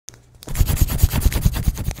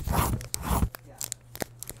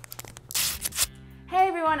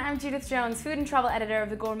everyone, I'm Judith Jones, food and travel editor of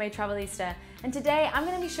the Gourmet Travelista, and today I'm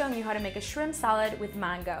going to be showing you how to make a shrimp salad with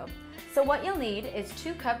mango. So what you'll need is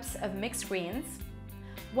 2 cups of mixed greens,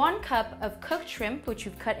 1 cup of cooked shrimp which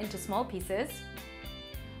we've cut into small pieces,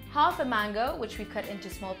 half a mango which we've cut into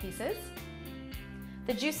small pieces,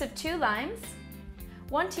 the juice of 2 limes,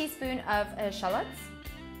 1 teaspoon of shallots,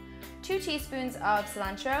 2 teaspoons of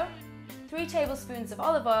cilantro, 3 tablespoons of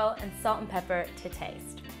olive oil, and salt and pepper to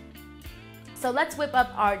taste. So let's whip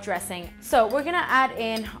up our dressing. So we're gonna add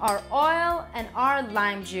in our oil and our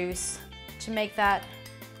lime juice to make that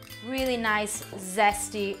really nice,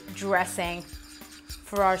 zesty dressing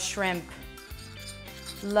for our shrimp.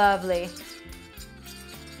 Lovely.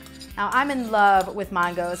 Now I'm in love with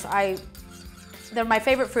mangoes. They're my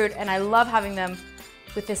favorite fruit and I love having them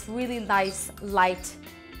with this really nice, light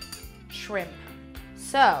shrimp.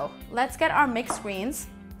 So let's get our mixed greens,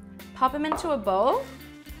 pop them into a bowl.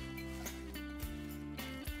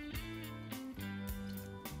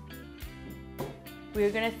 We're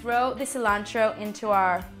gonna throw the cilantro into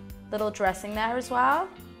our little dressing there as well.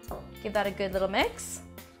 Give that a good little mix.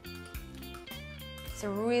 It's a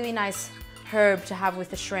really nice herb to have with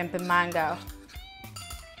the shrimp and mango.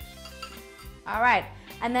 All right,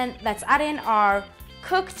 and then let's add in our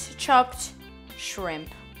cooked, chopped shrimp.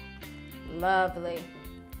 Lovely.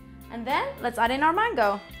 And then let's add in our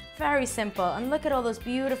mango. Very simple, and look at all those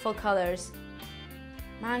beautiful colors.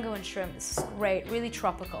 Mango and shrimp, this is great, really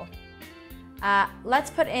tropical.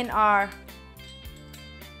 Let's put in our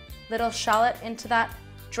little shallot into that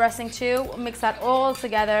dressing too. We'll mix that all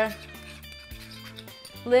together.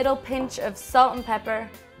 Little pinch of salt and pepper.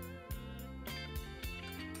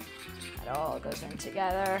 That all goes in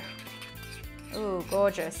together. Ooh,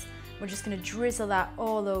 gorgeous. We're just gonna drizzle that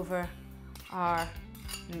all over our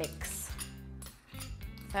mix.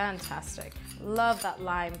 Fantastic. Love that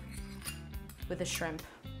lime with the shrimp.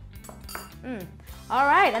 All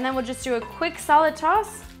right, and then we'll just do a quick salad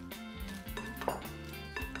toss.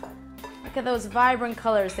 Look at those vibrant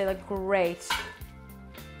colors, they look great.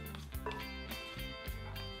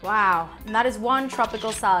 Wow, and that is one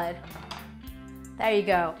tropical salad. There you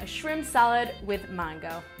go, a shrimp salad with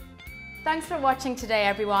mango. Thanks for watching today,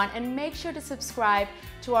 everyone, and make sure to subscribe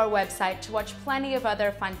to our website to watch plenty of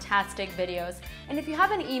other fantastic videos. And if you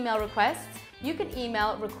have any email requests, you can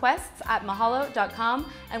email requests@Mahalodotcom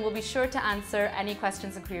and we'll be sure to answer any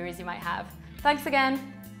questions and queries you might have. Thanks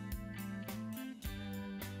again.